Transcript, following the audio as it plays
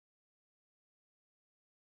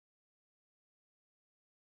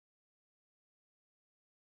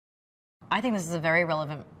I think this is a very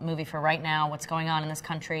relevant movie for right now, what's going on in this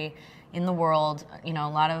country, in the world. You know, a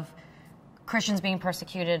lot of Christians being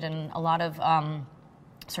persecuted and a lot of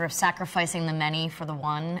sort of sacrificing the many for the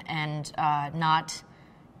one, and not,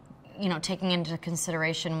 you know, taking into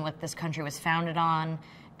consideration what this country was founded on,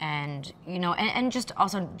 and, you know, and just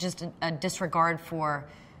also just a disregard for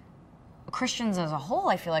Christians as a whole.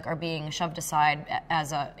 I feel like are being shoved aside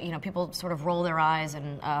as a, you know, people sort of roll their eyes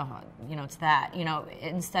and, you know, it's that, you know,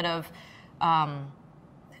 instead of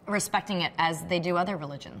respecting it as they do other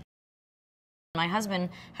religions. My husband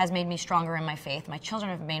has made me stronger in my faith. My children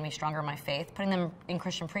have made me stronger in my faith. Putting them in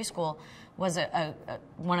Christian preschool was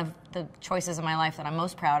one of the choices in my life that I'm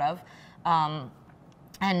most proud of.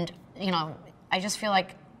 And, you know, I just feel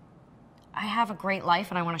like I have a great life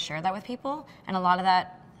and I want to share that with people. And a lot of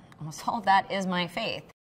that, almost all of that, is my faith.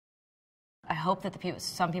 I hope that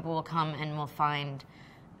some people will come and will find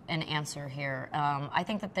an answer here. I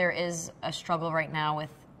think that there is a struggle right now with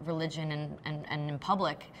religion and in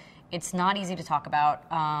public. It's not easy to talk about,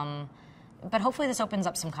 but hopefully this opens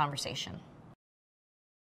up some conversation.